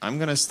I'm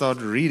going to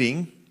start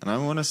reading, and I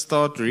want to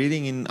start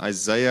reading in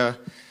Isaiah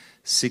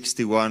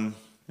 61,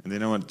 and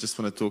then I just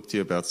want to talk to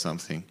you about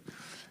something.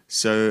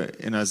 So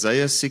in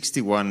Isaiah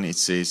 61, it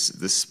says,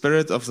 "The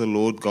Spirit of the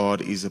Lord God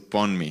is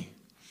upon me,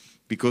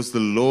 because the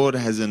Lord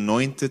has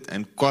anointed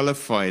and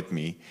qualified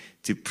me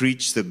to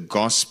preach the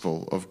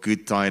gospel of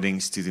good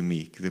tidings to the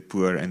meek, the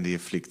poor, and the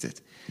afflicted.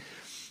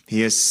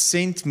 He has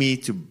sent me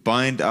to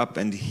bind up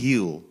and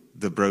heal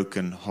the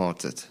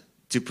brokenhearted,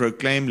 to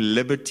proclaim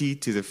liberty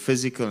to the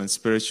physical and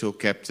spiritual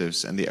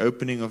captives, and the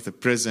opening of the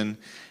prison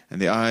and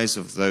the eyes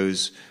of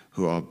those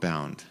who are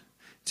bound,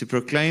 to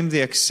proclaim the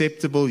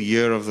acceptable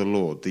year of the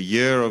Lord, the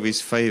year of his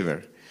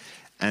favor,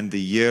 and the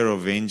year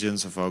of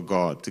vengeance of our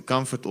God, to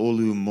comfort all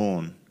who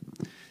mourn."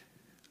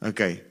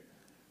 Okay.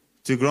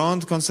 "To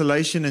grant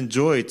consolation and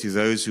joy to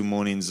those who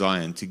mourn in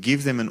Zion, to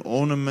give them an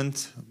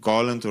ornament,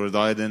 garland, or a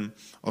diadem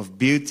of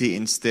beauty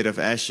instead of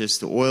ashes,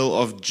 the oil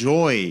of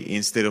joy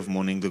instead of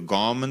mourning, the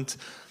garment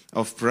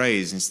of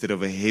praise instead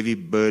of a heavy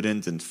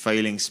burdened and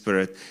failing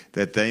spirit,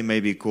 that they may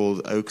be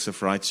called oaks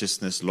of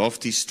righteousness,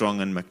 lofty, strong,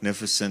 and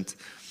magnificent,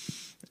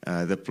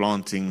 the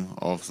planting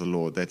of the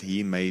Lord, that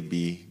he may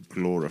be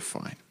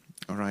glorified."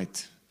 All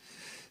right.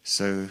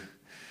 So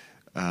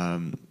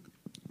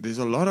there's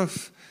a lot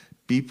of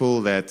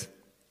people that's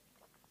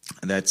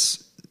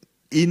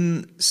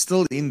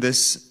still in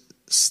this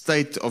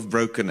state of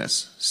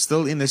brokenness,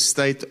 still in a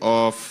state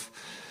of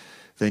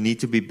they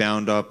need to be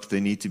bound up, they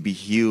need to be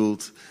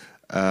healed,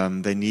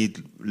 they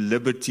need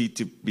liberty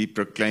to be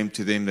proclaimed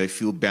to them. They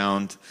feel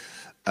bound.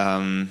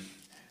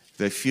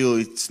 They feel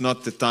it's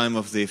not the time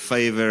of their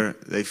favor.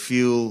 They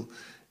feel,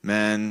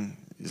 man,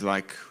 it's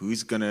like,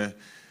 who's going to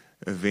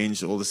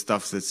avenge all the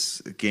stuff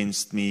that's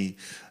against me?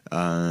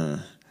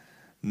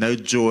 No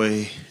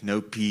joy,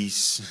 no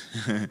peace,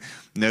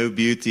 no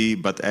beauty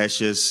but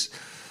ashes,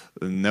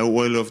 no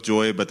oil of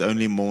joy but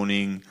only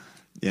mourning.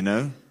 You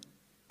know,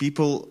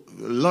 a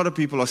lot of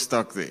people are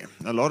stuck there.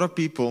 A lot of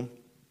people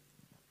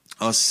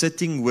are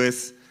sitting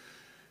with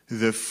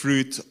the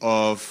fruit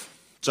of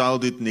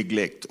childhood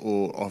neglect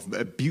or of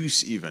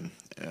abuse even.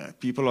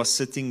 People are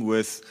sitting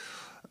with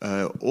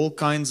all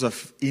kinds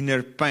of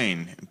inner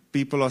pain.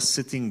 People are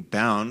sitting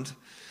bound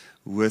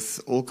with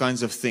all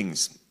kinds of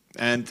things.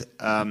 And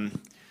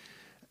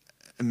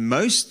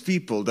most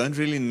people don't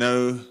really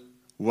know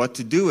what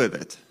to do with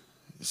it.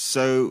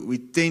 So we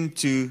tend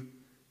to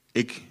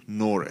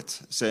ignore it.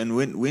 So and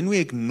when we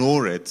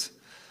ignore it,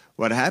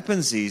 what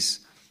happens is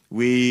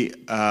we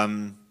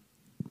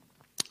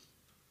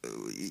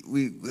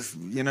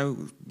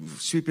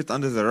sweep it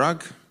under the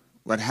rug.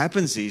 What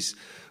happens is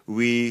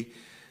we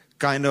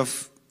kind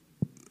of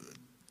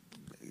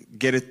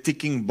get a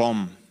ticking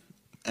bomb,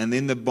 and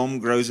then the bomb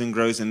grows and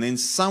grows, and then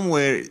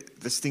somewhere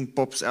this thing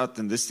pops out,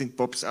 and this thing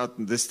pops out,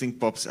 and this thing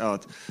pops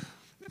out.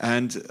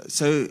 And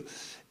so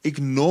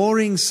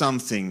ignoring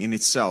something in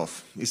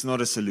itself is not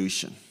a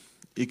solution.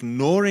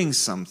 Ignoring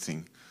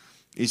something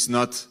is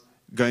not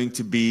going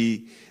to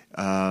be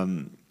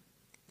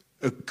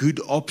a good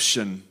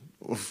option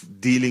of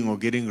dealing or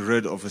getting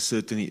rid of a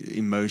certain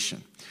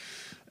emotion.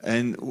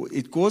 And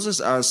it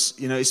causes us,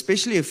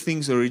 especially if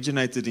things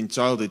originated in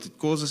childhood, it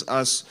causes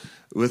us,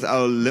 with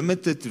our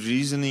limited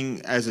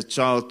reasoning as a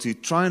child, to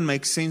try and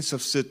make sense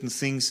of certain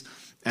things,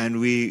 and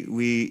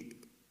we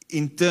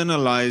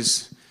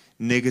internalize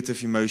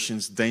negative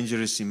emotions,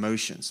 dangerous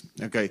emotions.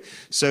 Okay,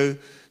 so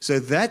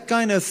that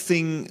kind of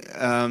thing,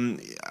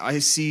 I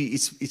see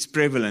it's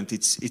prevalent,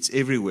 it's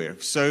everywhere.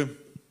 So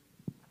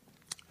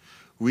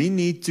we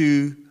need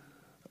to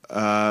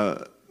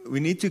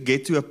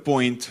get to a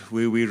point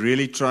where we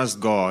really trust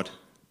God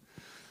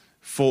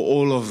for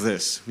all of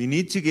this. We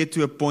need to get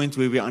to a point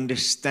where we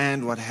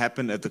understand what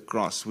happened at the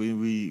cross, where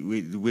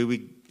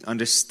we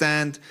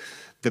understand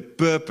the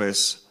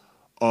purpose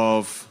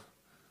of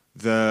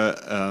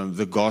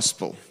the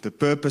gospel, the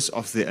purpose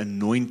of the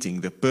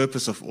anointing, the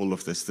purpose of all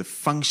of this, the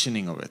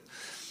functioning of it.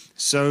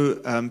 So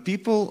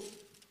people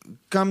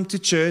come to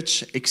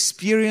church,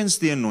 experience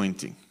the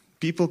anointing.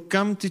 People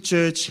come to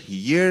church,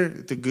 hear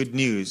the good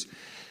news,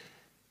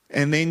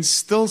 and then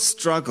still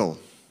struggle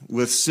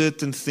with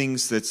certain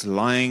things that's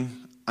lying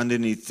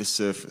underneath the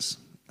surface.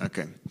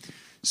 Okay,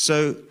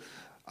 so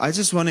I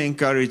just want to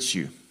encourage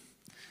you.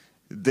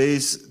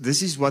 This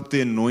is what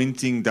the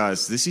anointing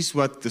does. This is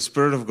what the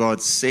Spirit of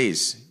God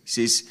says. He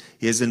says,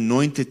 He has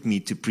anointed me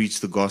to preach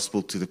the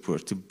gospel to the poor,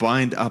 to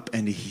bind up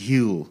and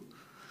heal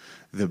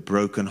the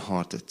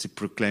brokenhearted, to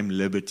proclaim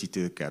liberty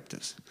to the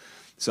captives.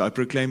 So I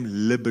proclaim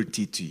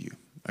liberty to you.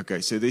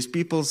 Okay, so there's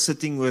people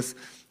sitting with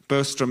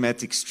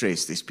post-traumatic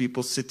stress. There's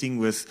people sitting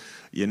with,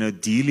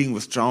 dealing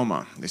with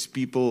trauma. There's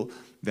people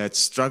that's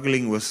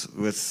struggling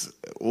with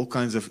all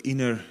kinds of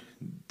inner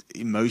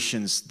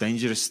emotions,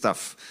 dangerous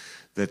stuff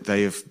that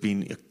they have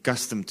been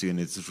accustomed to, and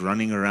it's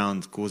running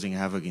around causing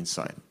havoc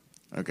inside.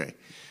 Okay.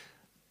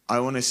 I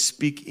want to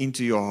speak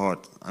into your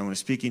heart. I want to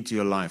speak into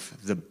your life.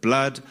 The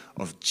blood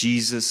of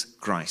Jesus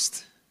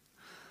Christ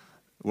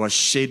was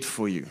shed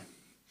for you.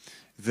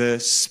 The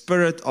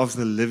Spirit of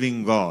the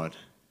living God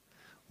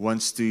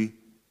wants to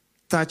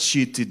touch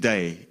you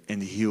today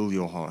and heal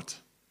your heart.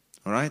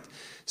 All right?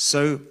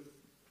 So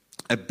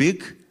a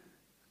big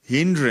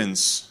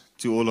hindrance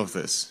to all of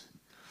this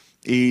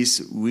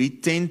is we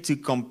tend to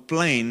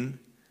complain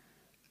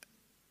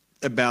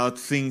about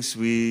things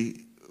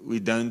we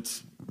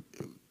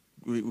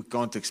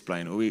can't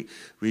explain, or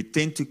we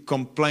tend to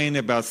complain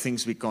about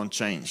things we can't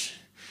change.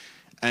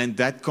 And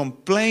that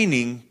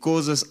complaining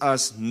causes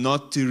us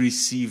not to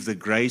receive the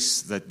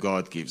grace that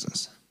God gives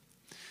us.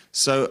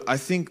 So I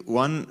think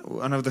one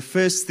of the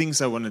first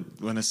things I want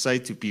to say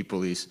to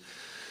people is,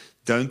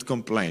 don't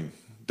complain.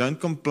 Don't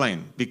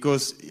complain,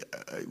 because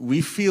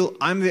we feel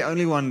I'm the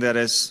only one that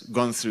has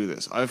gone through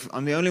this.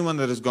 I'm the only one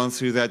that has gone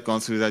through that.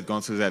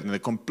 And the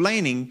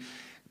complaining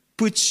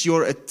puts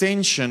your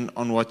attention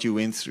on what you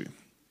went through.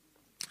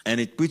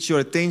 And it puts your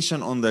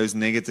attention on those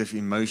negative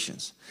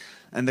emotions.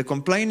 And the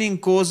complaining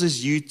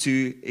causes you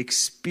to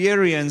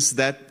experience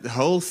that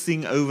whole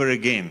thing over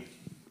again.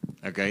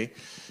 Okay?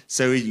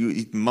 So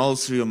it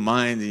molds through your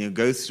mind, and you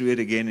go through it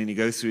again, and you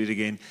go through it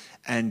again.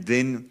 And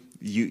then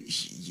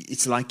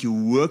it's like you're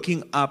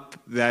working up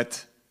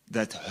that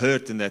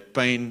hurt and that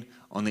pain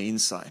on the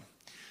inside.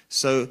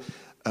 So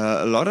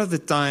a lot of the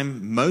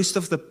time, most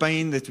of the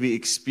pain that we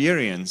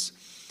experience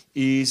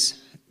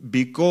is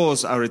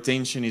because our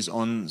attention is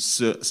on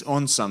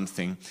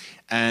something,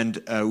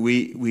 and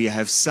we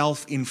have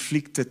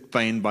self-inflicted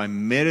pain by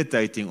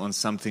meditating on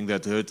something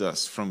that hurt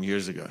us from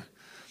years ago.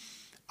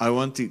 I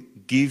want to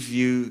give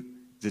you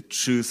the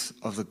truth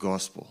of the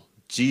gospel.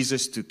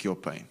 Jesus took your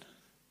pain.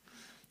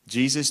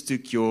 Jesus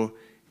took your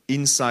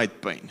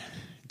inside pain.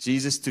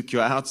 Jesus took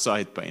your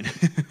outside pain.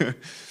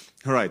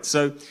 All right,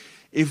 so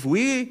if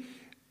we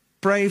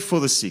pray for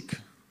the sick,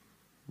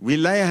 we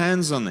lay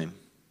hands on them,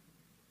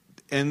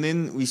 and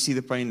then we see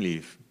the pain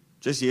leave.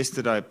 Just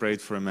yesterday, I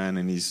prayed for a man,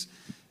 and his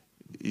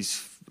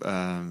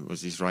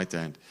right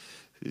hand,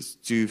 his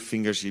two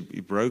fingers,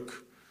 he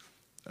broke.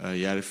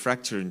 He had a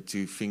fracture in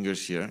two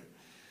fingers here,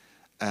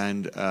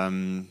 and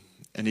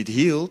it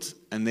healed.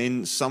 And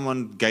then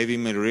someone gave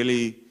him a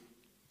really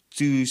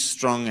too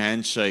strong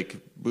handshake.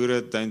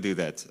 Buddha, don't do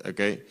that.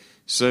 Okay,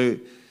 so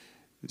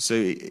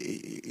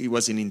he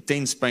was in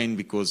intense pain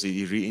because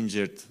he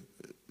re-injured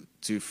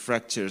two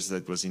fractures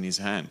that was in his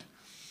hand.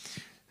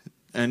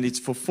 And it's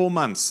for 4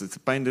 months that the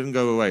pain didn't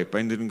go away.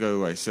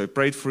 So I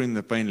prayed for him,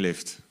 the pain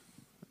left.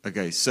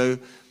 Okay, so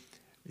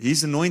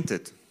he's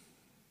anointed.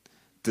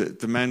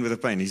 The man with the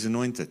pain, he's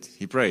anointed.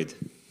 He prayed.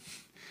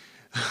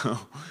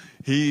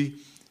 He's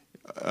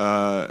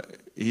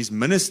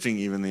ministering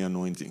even the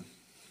anointing.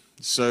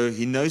 So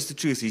he knows the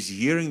truth. He's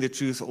hearing the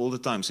truth all the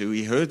time. So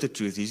he heard the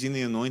truth. He's in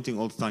the anointing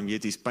all the time,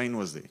 yet his pain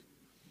was there.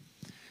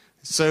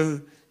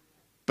 So,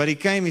 but he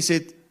came, he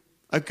said,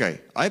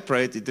 okay, I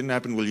prayed, it didn't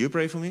happen. Will you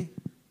pray for me?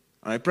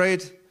 And I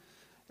prayed,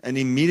 and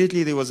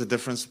immediately there was a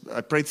difference.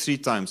 I prayed 3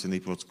 times, and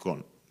it was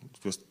gone.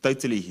 It was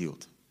totally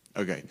healed.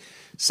 Okay.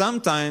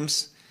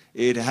 Sometimes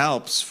it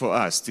helps for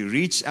us to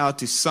reach out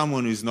to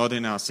someone who's not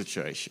in our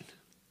situation,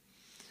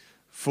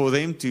 for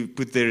them to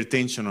put their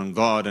attention on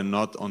God and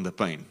not on the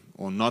pain,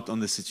 or not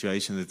on the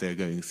situation that they're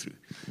going through.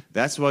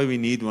 That's why we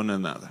need one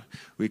another.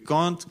 We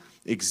can't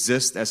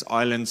exist as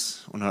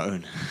islands on our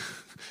own.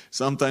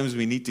 Sometimes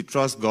we need to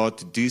trust God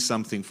to do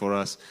something for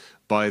us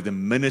by the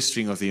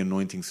ministering of the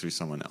anointing through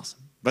someone else.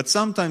 But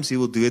sometimes He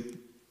will do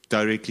it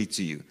directly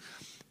to you.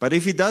 But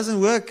if it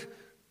doesn't work,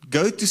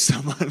 go to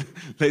someone,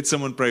 let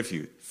someone pray for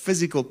you.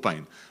 Physical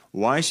pain.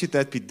 Why should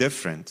that be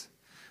different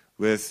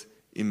with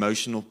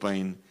emotional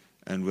pain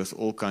and with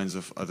all kinds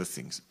of other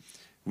things?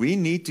 We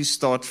need to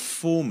start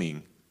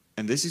forming,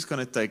 and this is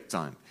going to take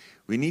time,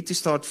 we need to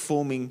start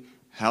forming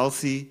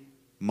healthy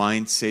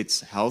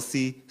mindsets,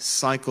 healthy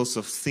cycles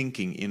of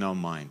thinking in our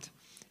mind.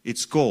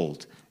 It's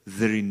called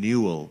the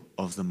renewal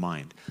of the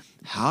mind.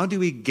 How do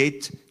we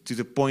get to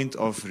the point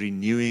of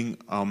renewing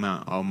our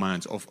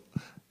minds, of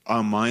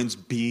our minds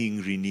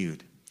being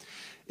renewed?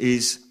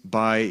 Is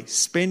by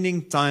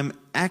spending time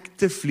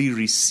actively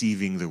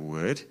receiving the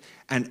word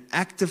and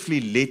actively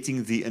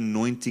letting the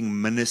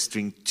anointing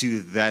ministering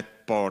to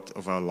that part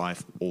of our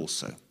life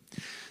also.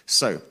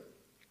 So,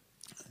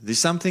 there's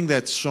something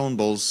that Sean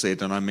Bowles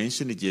said, and I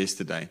mentioned it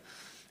yesterday.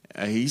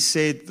 He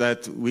said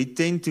that we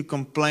tend to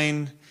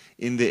complain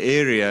in the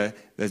area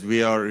that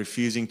we are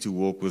refusing to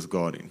walk with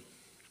God in.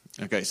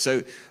 Okay,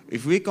 so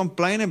if we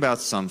complain about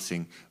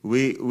something,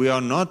 we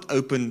are not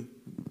open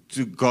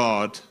to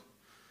God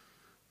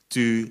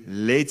to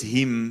let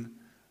Him,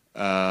 we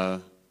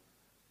are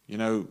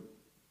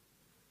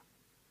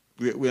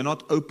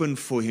not open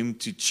for Him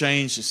to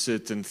change a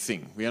certain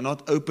thing. We are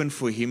not open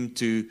for Him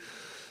to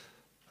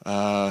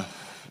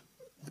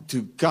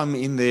come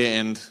in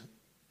there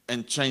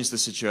and change the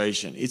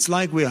situation. It's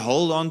like we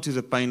hold on to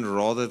the pain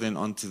rather than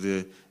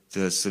onto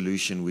the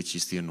solution, which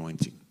is the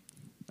anointing.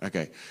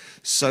 Okay,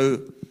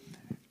 so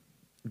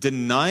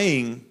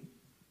denying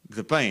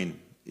the pain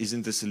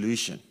isn't the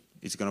solution.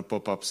 It's going to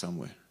pop up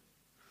somewhere.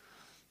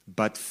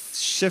 But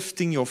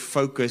shifting your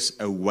focus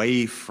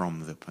away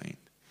from the pain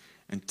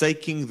and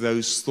taking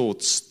those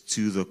thoughts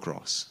to the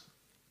cross.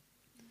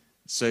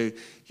 So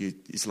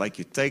it's like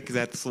you take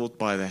that thought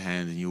by the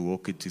hand and you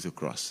walk it to the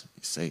cross.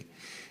 You say,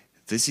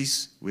 this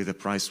is where the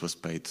price was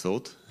paid,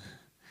 thought.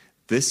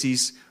 This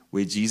is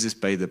where Jesus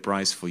paid the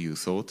price for you,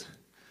 thought.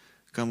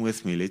 Come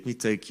with me, let me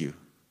take you.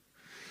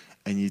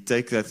 And you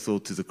take that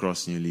thought to the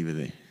cross and you leave it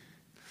there.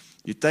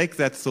 You take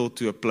that thought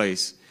to a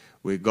place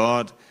where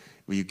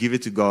you give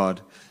it to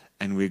God,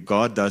 and where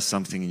God does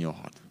something in your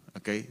heart.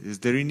 Okay?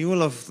 The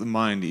renewal of the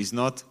mind is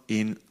not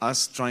in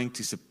us trying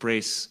to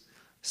suppress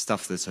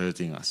stuff that's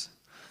hurting us.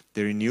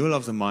 The renewal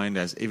of the mind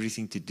has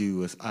everything to do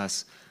with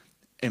us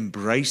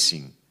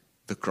embracing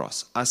the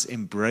cross, us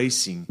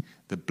embracing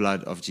the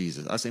blood of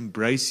Jesus, us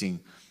embracing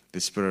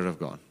the Spirit of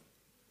God.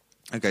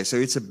 Okay, so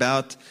it's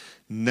about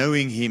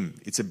knowing Him.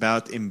 It's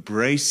about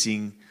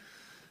embracing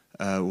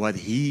what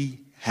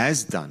He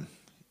has done.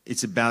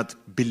 It's about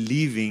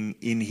believing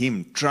in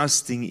Him,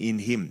 trusting in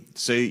Him.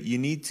 So you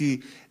need to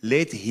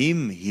let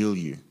Him heal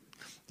you.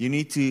 You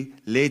need to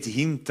let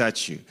Him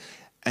touch you.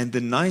 And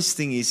the nice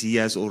thing is He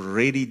has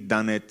already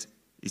done it.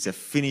 It's a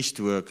finished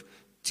work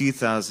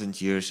 2,000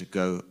 years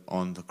ago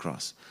on the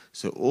cross.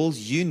 So all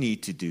you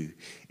need to do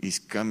is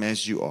come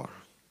as you are,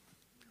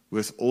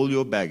 with all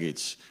your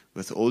baggage,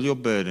 with all your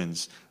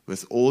burdens,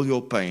 with all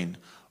your pain,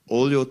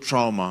 all your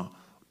trauma,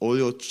 all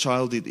your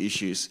childhood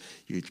issues.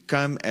 You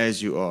come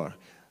as you are.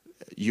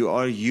 You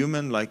are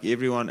human like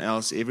everyone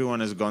else. Everyone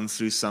has gone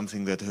through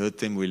something that hurt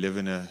them. We live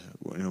in a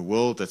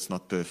world that's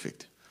not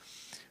perfect.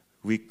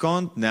 We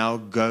can't now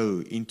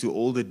go into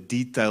all the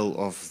detail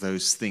of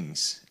those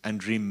things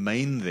and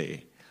remain there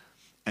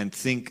and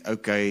think,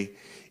 okay,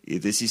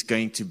 this is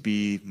going to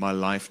be my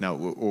life now,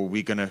 or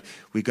we're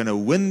gonna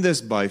win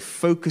this by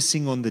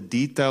focusing on the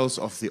details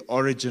of the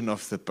origin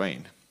of the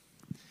pain.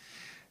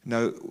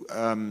 Now,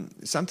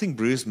 something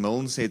Bruce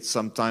Milne said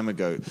some time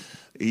ago.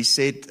 He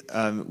said,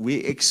 we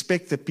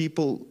expect the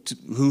people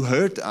who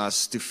hurt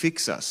us to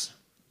fix us.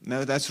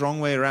 No, that's the wrong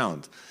way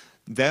around.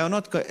 They are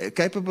not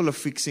capable of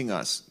fixing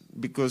us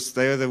because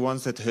they are the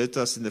ones that hurt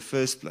us in the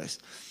first place.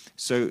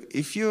 So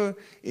if you're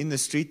in the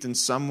street and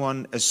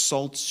someone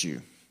assaults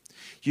you,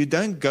 you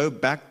don't go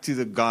back to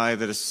the guy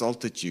that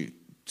assaulted you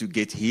to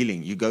get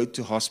healing. You go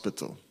to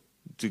hospital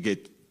to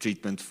get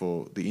treatment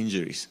for the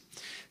injuries.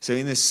 So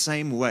in the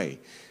same way,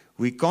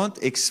 we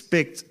can't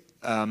expect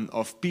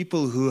of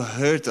people who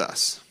hurt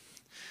us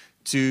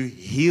to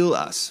heal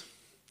us.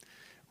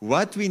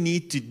 What we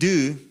need to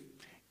do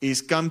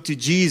is come to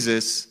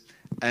Jesus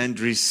and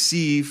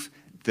receive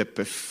the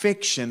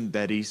perfection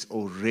that is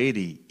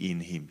already in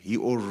Him. He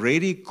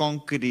already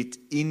conquered it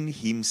in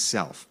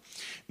Himself.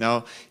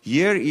 Now,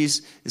 here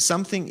is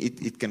something,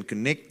 it can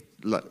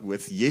connect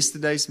with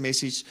yesterday's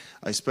message.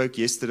 I spoke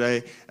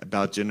yesterday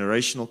about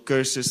generational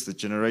curses. The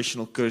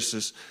generational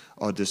curses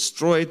are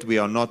destroyed. We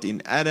are not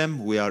in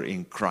Adam, we are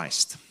in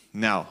Christ.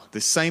 Now,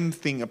 the same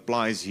thing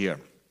applies here.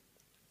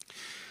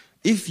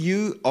 If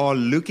you are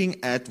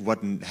looking at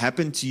what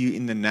happened to you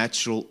in the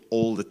natural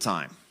all the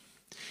time,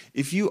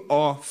 if you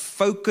are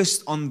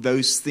focused on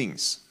those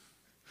things,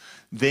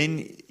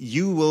 then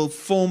you will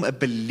form a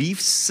belief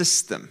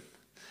system.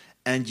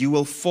 And you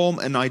will form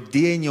an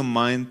idea in your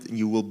mind, and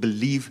you will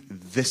believe,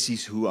 this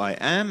is who I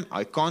am.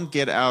 I can't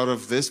get out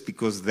of this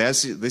because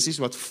this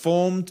is what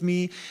formed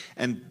me,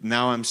 and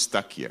now I'm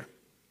stuck here.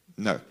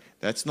 No,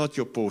 that's not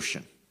your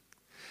portion.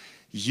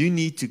 You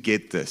need to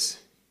get this.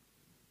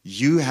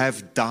 You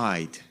have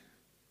died,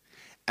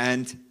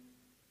 and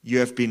you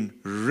have been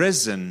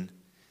risen,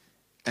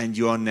 and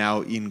you are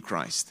now in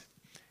Christ.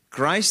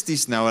 Christ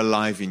is now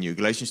alive in you.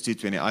 Galatians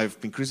 2:20, I have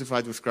been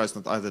crucified with Christ,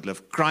 not I that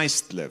live.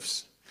 Christ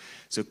lives.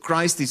 So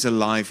Christ is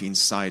alive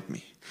inside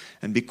me.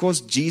 And because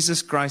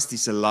Jesus Christ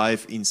is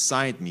alive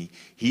inside me,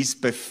 His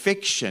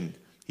perfection,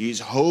 His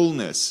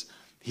wholeness,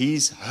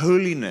 His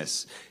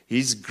holiness,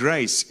 His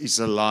grace is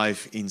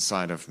alive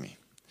inside of me.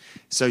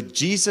 So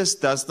Jesus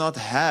does not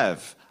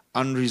have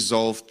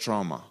unresolved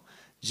trauma.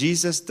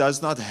 Jesus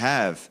does not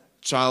have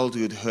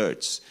childhood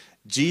hurts.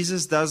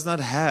 Jesus does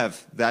not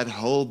have that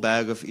whole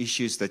bag of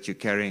issues that you're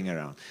carrying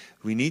around.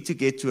 We need to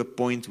get to a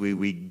point where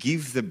we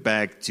give the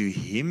bag to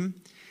Him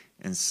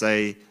and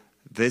say,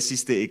 this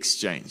is the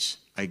exchange.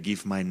 I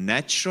give my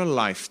natural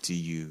life to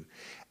you,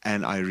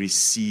 and I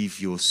receive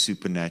your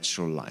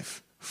supernatural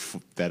life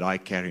that I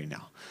carry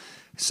now.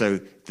 So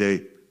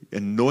the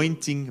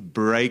anointing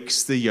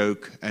breaks the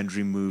yoke and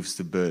removes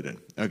the burden.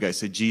 Okay,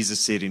 so Jesus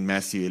said in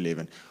Matthew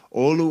 11,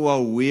 all who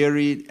are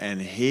wearied and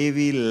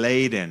heavy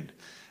laden,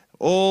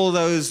 all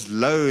those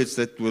loads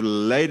that were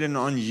laid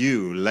on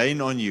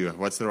you,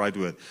 what's the right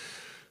word?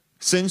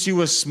 Since you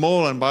were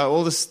small, and by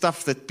all the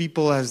stuff that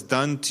people has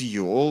done to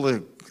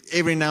you,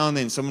 every now and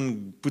then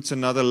someone puts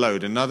another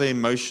load, another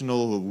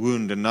emotional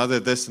wound, another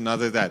this,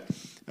 another that.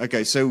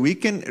 Okay, so we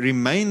can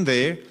remain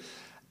there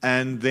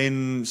and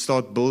then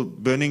start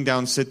burning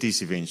down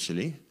cities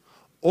eventually.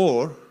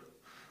 Or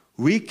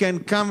we can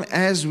come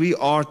as we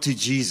are to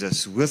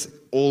Jesus with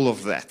all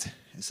of that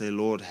and say,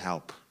 Lord,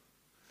 help.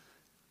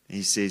 And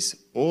He says,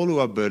 all who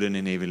are burdened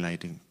and heavy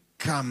laden,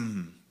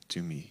 come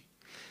to me.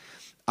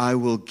 I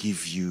will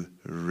give you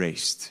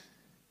rest.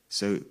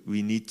 So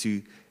we need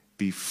to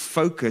be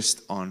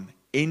focused on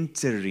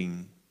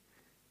entering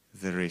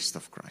the rest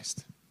of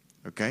Christ.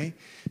 Okay?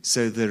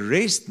 So the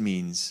rest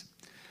means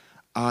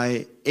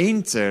I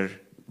enter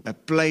a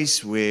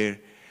place where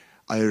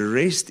I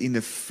rest in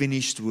the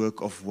finished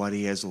work of what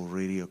He has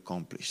already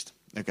accomplished.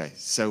 Okay,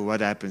 so what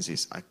happens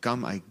is I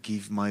come, I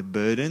give my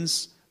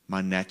burdens,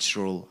 my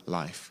natural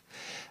life,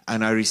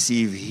 and I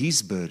receive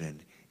His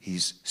burden,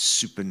 His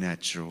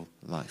supernatural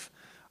life.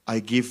 I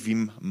give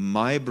Him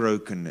my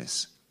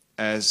brokenness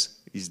as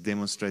is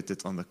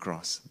demonstrated on the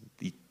cross.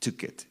 He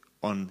took it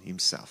on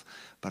Himself.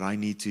 But I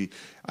need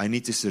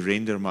to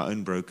surrender my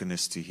own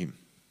brokenness to Him.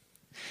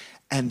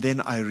 And then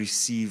I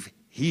receive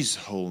His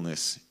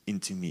wholeness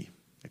into me.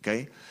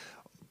 Okay?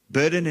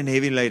 Burdened and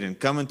heavy laden,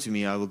 come unto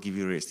me, I will give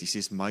you rest. He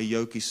says, my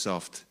yoke is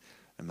soft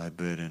and my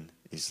burden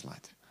is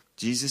light.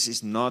 Jesus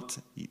is not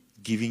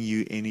giving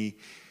you any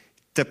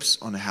tips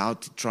on how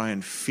to try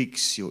and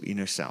fix your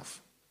inner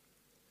self.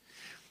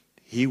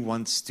 He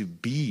wants to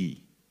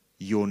be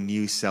your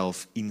new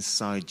self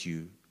inside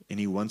you, and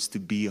He wants to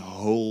be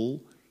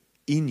whole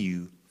in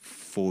you,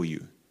 for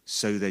you,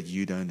 so that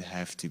you don't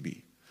have to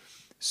be.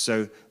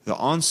 So the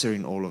answer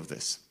in all of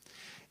this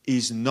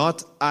is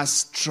not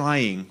us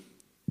trying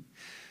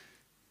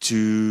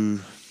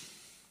to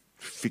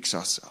fix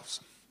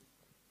ourselves.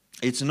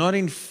 It's not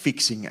in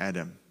fixing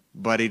Adam,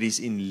 but it is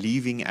in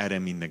leaving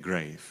Adam in the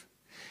grave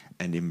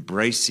and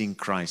embracing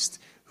Christ,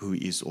 who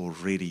is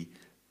already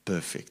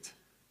perfect.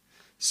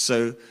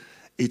 So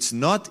it's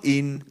not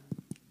in,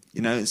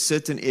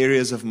 certain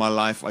areas of my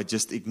life, I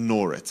just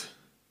ignore it.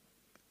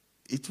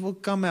 It will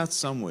come out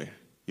somewhere.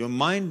 Your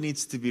mind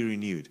needs to be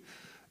renewed.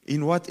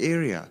 In what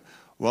area?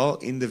 Well,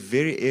 in the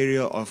very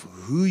area of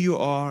who you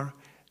are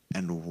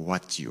and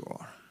what you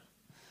are.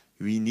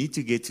 We need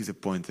to get to the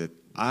point that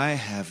I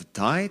have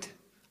died.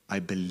 I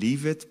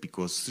believe it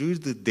because through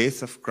the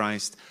death of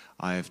Christ,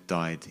 I have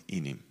died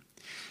in Him.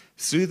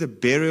 Through the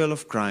burial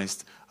of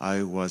Christ,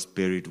 I was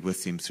buried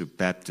with Him through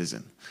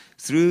baptism.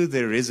 Through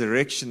the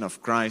resurrection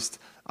of Christ,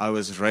 I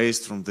was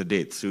raised from the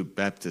dead through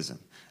baptism.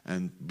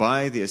 And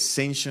by the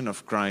ascension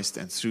of Christ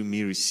and through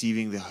me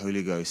receiving the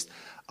Holy Ghost,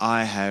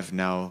 I have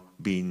now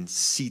been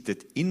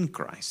seated in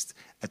Christ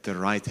at the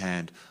right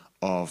hand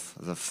of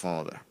the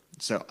Father.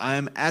 So I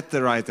am at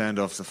the right hand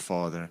of the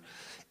Father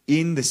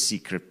in the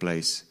secret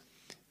place.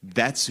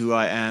 That's who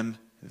I am.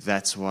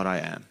 That's what I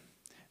am.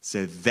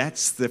 So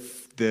that's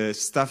the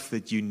stuff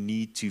that you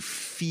need to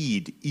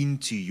feed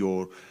into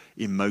your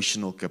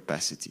emotional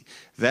capacity.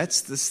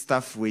 That's the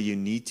stuff where you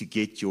need to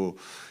get your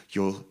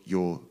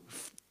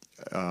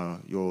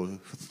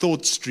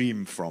thought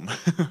stream from.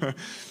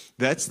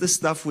 That's the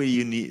stuff where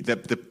you need,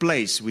 the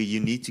place where you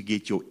need to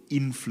get your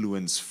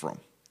influence from.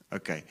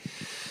 Okay.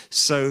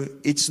 So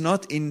it's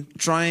not in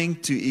trying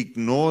to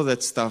ignore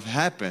that stuff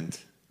happened,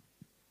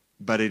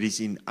 but it is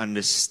in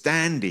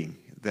understanding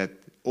that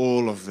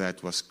all of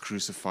that was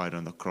crucified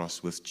on the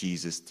cross with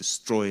Jesus,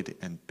 destroyed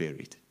and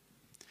buried.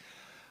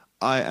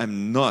 I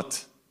am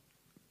not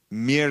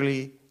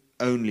merely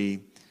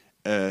only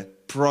a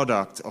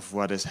product of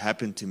what has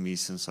happened to me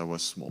since I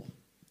was small,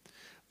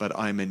 but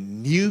I'm a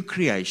new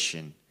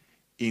creation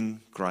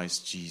in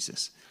Christ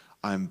Jesus.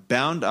 I'm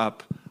bound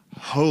up,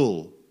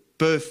 whole,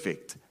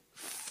 perfect,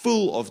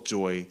 full of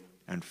joy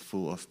and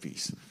full of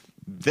peace.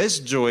 This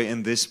joy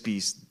and this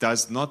peace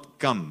does not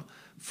come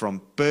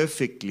from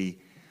perfectly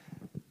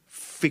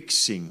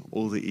fixing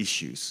all the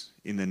issues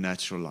in the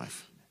natural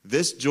life.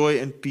 This joy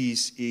and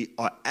peace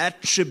are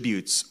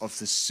attributes of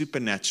the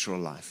supernatural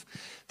life.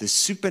 The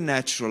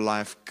supernatural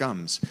life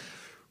comes,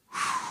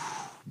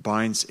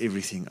 binds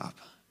everything up.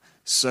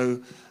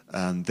 So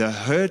the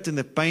hurt and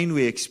the pain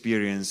we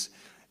experience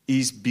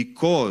is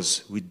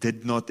because we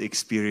did not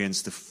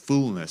experience the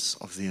fullness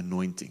of the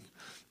anointing.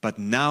 But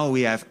now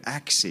we have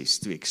access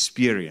to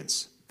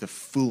experience the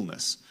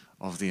fullness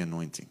of the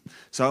anointing.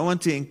 So I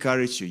want to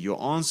encourage you.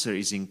 Your answer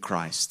is in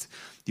Christ.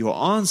 Your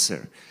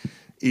answer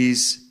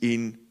is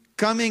in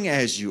coming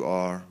as you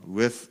are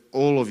with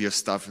all of your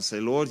stuff and say,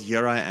 Lord,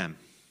 here I am.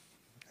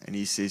 And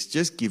He says,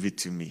 just give it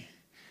to me.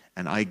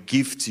 And I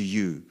give to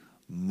you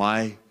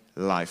my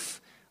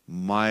life,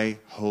 my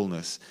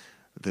wholeness,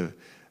 the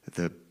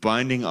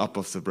binding up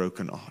of the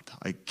broken heart.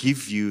 I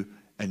give you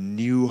a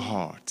new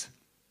heart.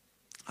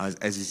 As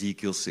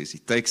Ezekiel says, He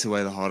takes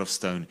away the heart of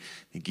stone.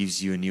 He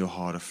gives you a new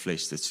heart of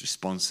flesh that's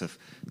responsive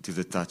to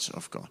the touch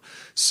of God.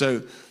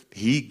 So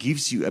He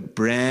gives you a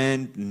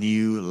brand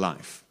new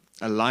life,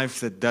 a life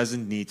that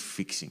doesn't need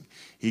fixing.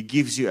 He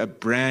gives you a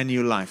brand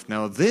new life.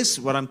 Now this,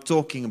 what I'm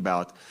talking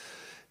about,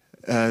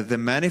 the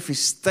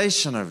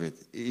manifestation of it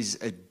is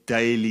a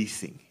daily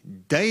thing.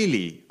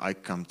 Daily I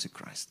come to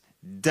Christ.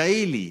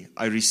 Daily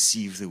I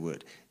receive the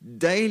word.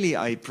 Daily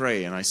I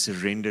pray and I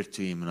surrender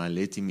to Him and I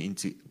let Him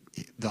into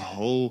the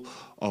whole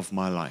of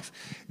my life.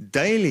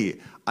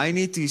 Daily, I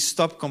need to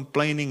stop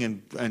complaining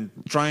and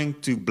trying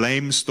to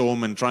blame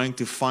storm and trying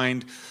to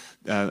find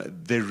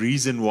the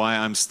reason why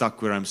I'm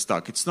stuck where I'm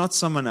stuck. It's not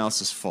someone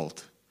else's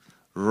fault.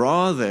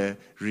 Rather,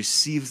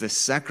 receive the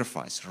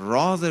sacrifice.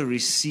 Rather,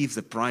 receive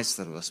the price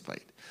that was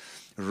paid.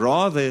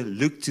 Rather,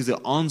 look to the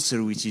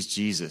answer, which is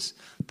Jesus.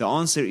 The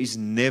answer is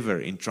never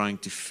in trying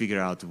to figure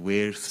out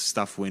where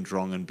stuff went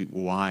wrong and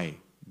why.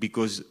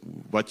 Because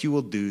what you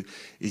will do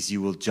is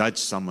you will judge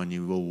someone.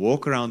 You will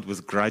walk around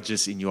with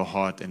grudges in your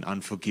heart and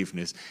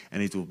unforgiveness,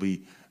 and it will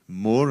be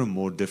more and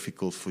more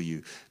difficult for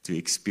you to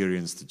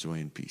experience the joy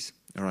and peace.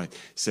 All right.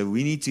 So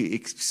we need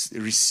to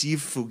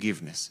receive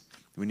forgiveness.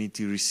 We need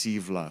to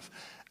receive love.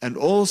 And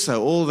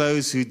also, all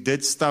those who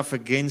did stuff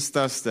against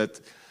us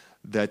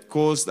that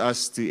caused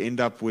us to end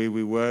up where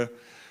we were,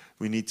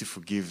 we need to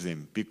forgive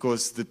them.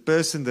 Because the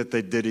person that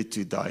they did it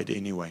to died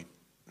anyway.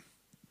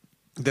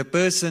 The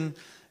person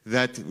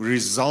that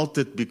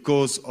resulted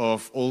because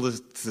of all the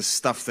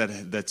stuff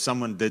that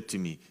someone did to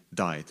me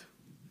died.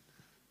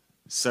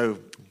 So,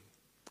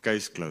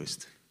 case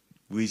closed.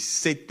 We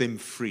set them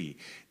free.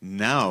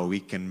 Now we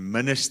can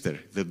minister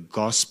the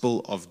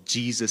gospel of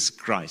Jesus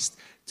Christ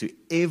to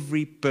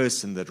every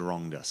person that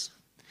wronged us.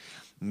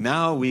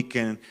 Now we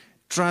can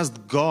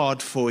trust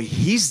God for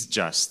His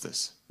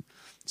justice.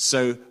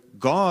 So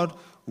God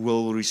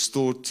will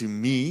restore to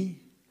me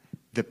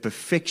the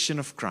perfection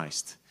of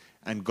Christ,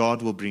 and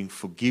God will bring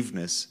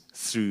forgiveness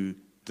through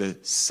the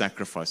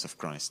sacrifice of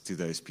Christ to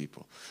those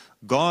people.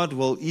 God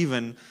will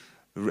even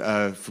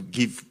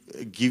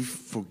give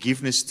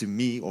forgiveness to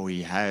me, or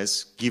He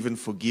has given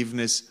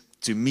forgiveness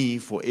to me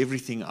for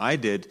everything I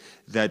did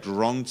that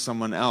wronged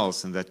someone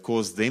else and that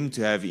caused them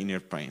to have inner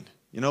pain.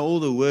 You know, all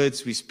the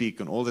words we speak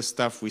and all the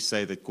stuff we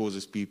say that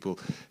causes people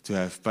to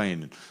have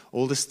pain, and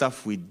all the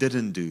stuff we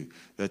didn't do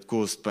that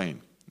caused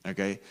pain.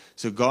 Okay?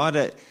 So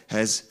God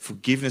has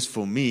forgiveness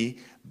for me,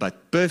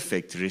 but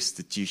perfect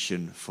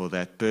restitution for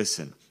that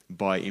person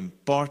by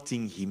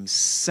imparting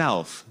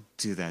Himself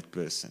to that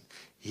person.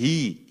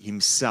 He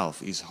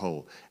Himself is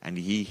whole, and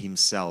He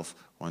Himself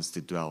wants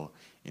to dwell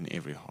in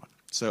every heart.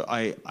 So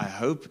I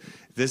hope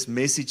this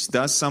message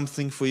does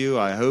something for you.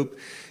 I hope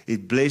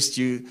it blessed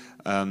you.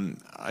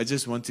 I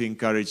just want to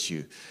encourage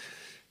you.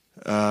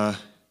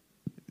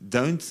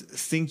 Don't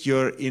think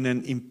you're in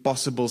an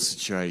impossible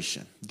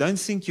situation. Don't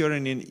think you're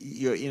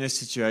in a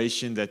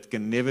situation that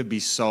can never be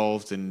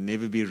solved and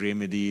never be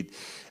remedied,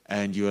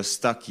 and you are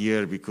stuck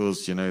here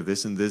because, you know,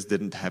 this and this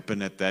didn't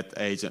happen at that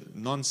age.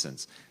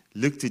 Nonsense.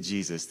 Look to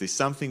Jesus. There's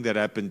something that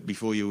happened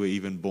before you were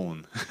even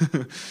born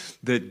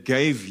that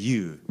gave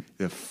you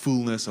the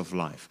fullness of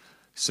life.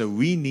 So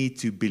we need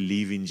to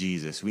believe in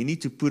Jesus. We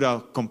need to put our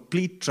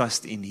complete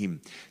trust in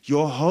Him.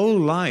 Your whole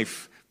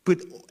life,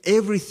 put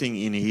everything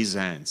in His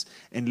hands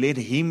and let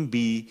Him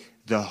be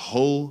the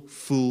whole,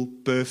 full,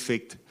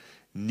 perfect,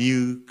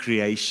 new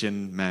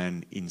creation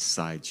man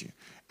inside you.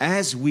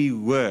 As we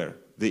were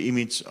the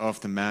image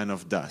of the man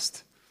of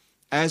dust,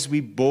 as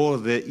we bore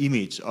the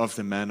image of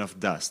the man of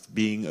dust,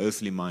 being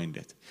earthly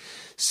minded,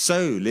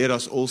 so let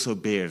us also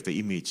bear the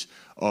image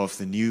of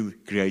the new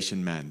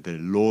creation man, the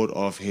Lord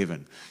of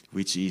heaven,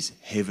 which is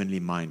heavenly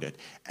minded.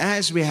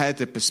 As we had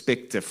the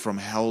perspective from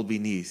hell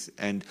beneath,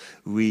 and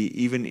we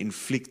even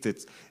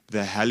inflicted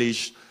the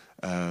hellish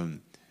harm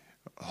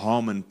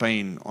and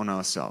pain on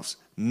ourselves,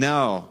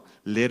 now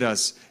let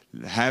us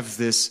have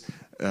this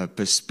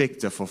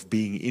perspective of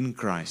being in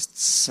Christ,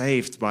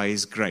 saved by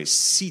His grace,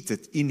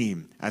 seated in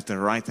Him at the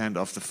right hand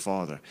of the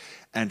Father.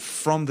 And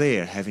from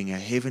there, having a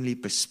heavenly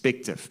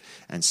perspective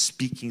and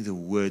speaking the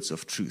words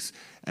of truth.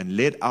 And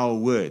let our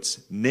words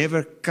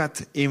never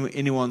cut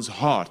anyone's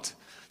heart,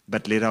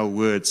 but let our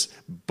words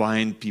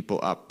bind people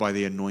up by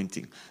the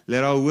anointing.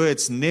 Let our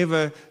words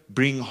never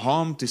bring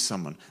harm to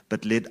someone,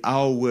 but let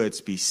our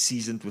words be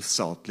seasoned with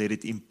salt. Let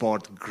it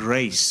impart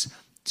grace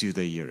to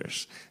the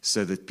hearers,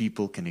 so that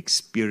people can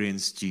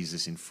experience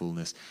Jesus in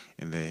fullness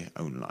in their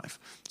own life.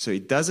 So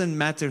it doesn't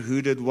matter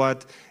who did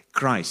what,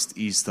 Christ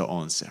is the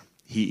answer.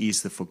 He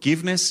is the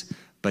forgiveness,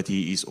 but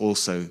He is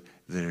also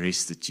the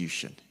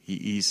restitution.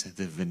 He is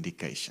the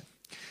vindication.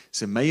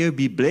 So may you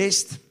be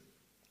blessed.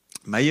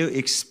 May you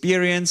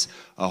experience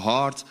a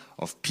heart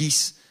of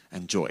peace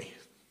and joy.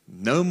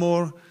 No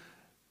more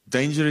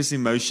dangerous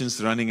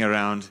emotions running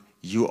around.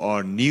 You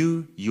are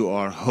new, you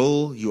are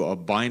whole, you are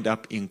bound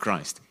up in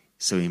Christ.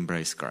 So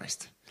embrace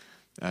Christ.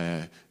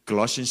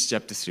 Colossians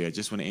chapter 3, I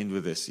just want to end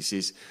with this. He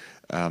says,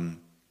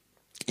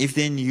 if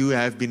then you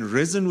have been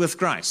risen with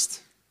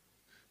Christ,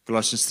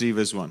 Colossians 3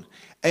 verse 1,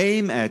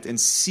 aim at and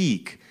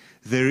seek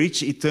the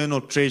rich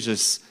eternal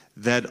treasures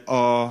that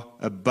are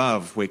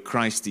above, where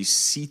Christ is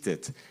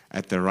seated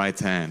at the right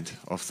hand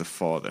of the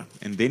Father.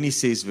 And then he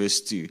says, verse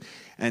 2,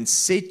 and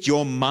set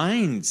your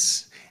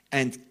minds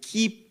and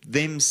keep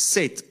them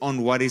set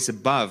on what is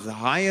above, the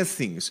higher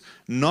things,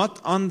 not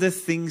on the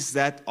things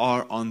that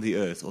are on the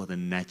earth, or the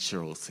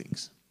natural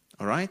things.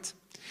 All right?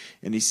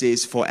 And he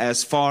says, for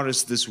as far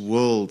as this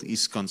world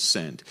is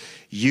concerned,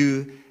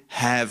 you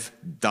have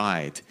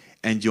died,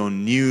 and your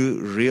new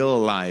real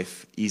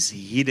life is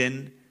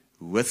hidden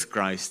with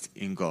Christ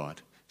in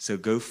God. So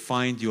go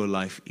find your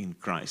life in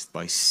Christ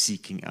by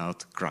seeking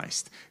out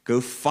Christ.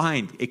 Go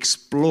find,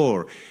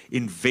 explore,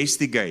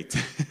 investigate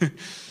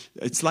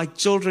It's like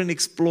children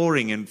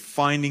exploring and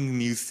finding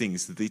new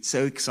things. It's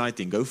so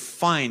exciting. Go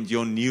find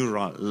your new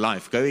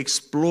life. Go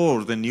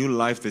explore the new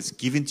life that's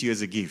given to you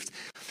as a gift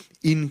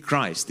in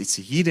Christ. It's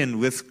hidden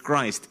with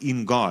Christ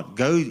in God.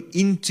 Go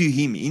into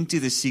Him, into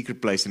the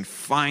secret place, and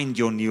find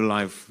your new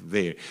life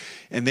there.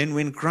 And then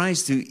when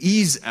Christ, who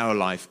is our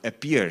life,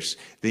 appears,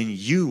 then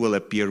you will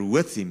appear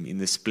with Him in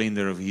the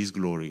splendor of His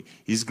glory.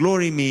 His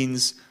glory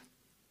means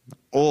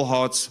all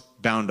hearts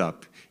bound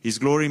up. His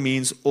glory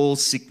means all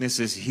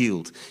sicknesses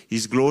healed.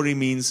 His glory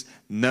means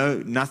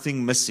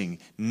nothing missing,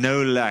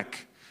 no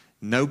lack,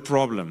 no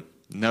problem,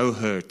 no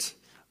hurt.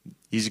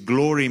 His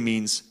glory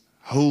means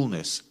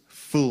wholeness,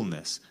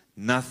 fullness,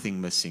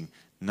 nothing missing,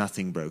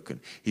 nothing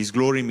broken. His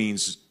glory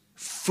means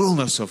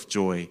fullness of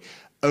joy,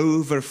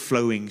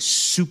 overflowing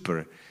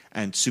super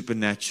and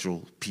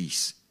supernatural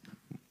peace.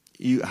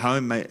 How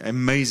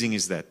amazing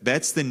is that?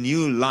 That's the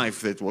new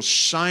life that will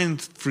shine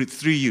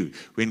through you.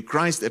 When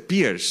Christ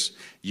appears,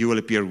 you will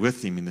appear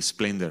with Him in the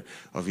splendor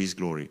of His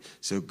glory.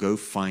 So go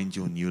find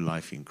your new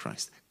life in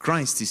Christ.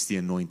 Christ is the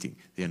anointing.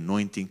 The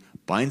anointing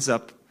binds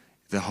up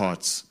the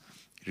hearts,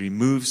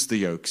 removes the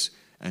yokes,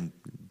 and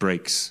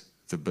breaks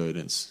the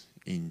burdens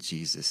in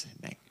Jesus'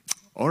 name.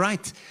 All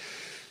right.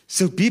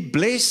 So be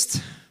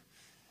blessed.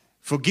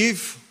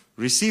 Forgive.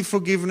 Receive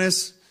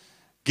forgiveness.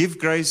 Give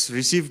grace,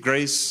 receive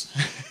grace,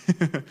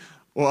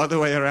 or other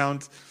way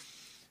around.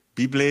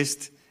 Be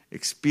blessed,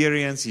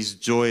 experience His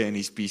joy and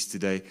His peace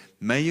today.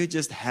 May you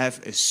just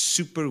have a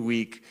super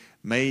week.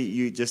 May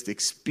you just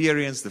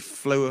experience the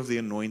flow of the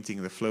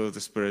anointing, the flow of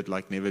the Spirit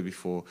like never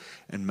before.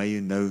 And may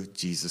you know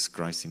Jesus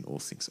Christ in all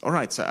things. All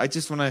right, so I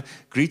just want to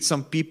greet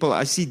some people.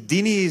 I see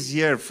Dini is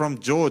here from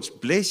George.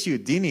 Bless you,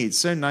 Dini. It's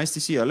so nice to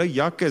see you. Hallo,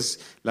 Jakkes.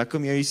 Lekker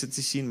om jou hier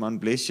te sien, man.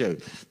 Bless you.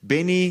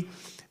 Benny.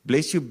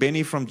 Bless you,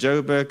 Benny from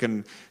Joburg,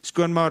 en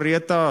skoonma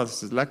Rita, het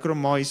is lekker om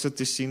maar hier so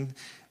te sien.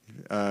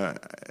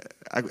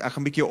 Ek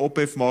gaan 'n bietjie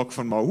ophef maak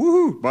van maar,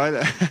 woehoe,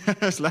 baie,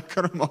 is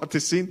lekker om maar te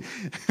sien.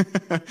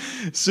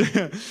 So,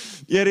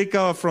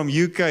 Erika from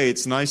UK,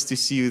 it's nice to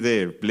see you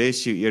there.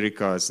 Bless you,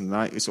 Erika,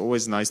 it's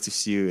always nice to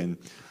see you,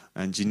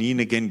 and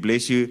Janine again,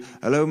 bless you.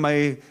 Hallo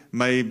my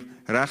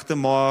regte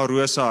ma,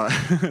 Rosa,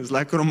 is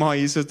lekker om maar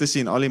hier so te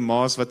sien, al die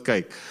ma's wat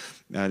kyk.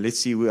 Let's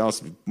see who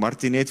else.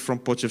 Martinette from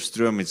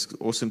Potchefstroom. It's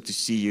awesome to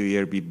see you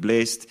here. Be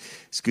blessed.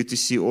 It's good to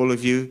see all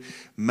of you.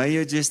 May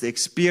you just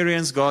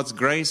experience God's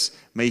grace.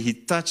 May He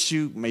touch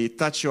you. May He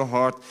touch your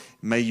heart.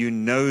 May you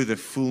know the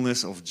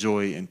fullness of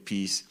joy and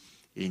peace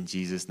in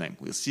Jesus' name.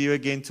 We'll see you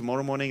again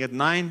tomorrow morning at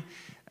 9.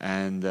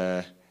 And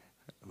I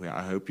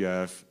hope you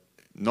have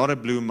not a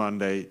blue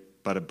Monday,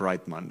 but a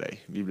bright Monday.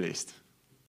 Be blessed.